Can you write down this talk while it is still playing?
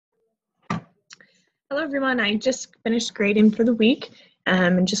Hello, everyone. I just finished grading for the week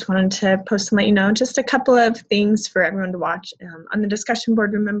and just wanted to post and let you know just a couple of things for everyone to watch. On the discussion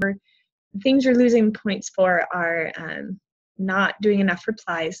board, remember, the things you're losing points for are not doing enough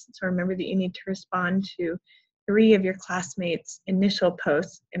replies. So remember that you need to respond to 3 of your classmates' initial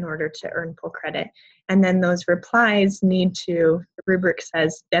posts in order to earn full credit. And then those replies need to, the rubric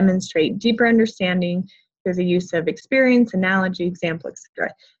says, demonstrate deeper understanding through the use of experience, analogy, example,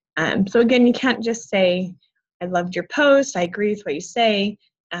 etc. So again, you can't just say, I loved your post, I agree with what you say.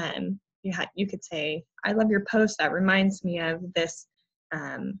 You could say, I love your post, that reminds me of this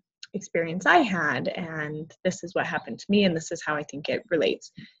experience I had, and this is what happened to me, and this is how I think it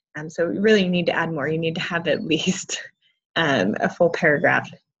relates. So really you need to add more. You need to have at least a full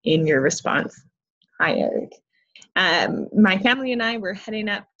paragraph in your response. Hi, Eric. My family and I were heading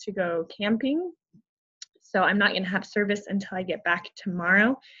up to go camping, so I'm not going to have service until I get back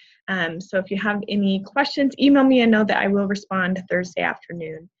tomorrow. So if you have any questions, email me. I know that I will respond Thursday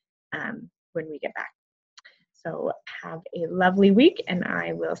afternoon when we get back. So have a lovely week, and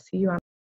I will see you on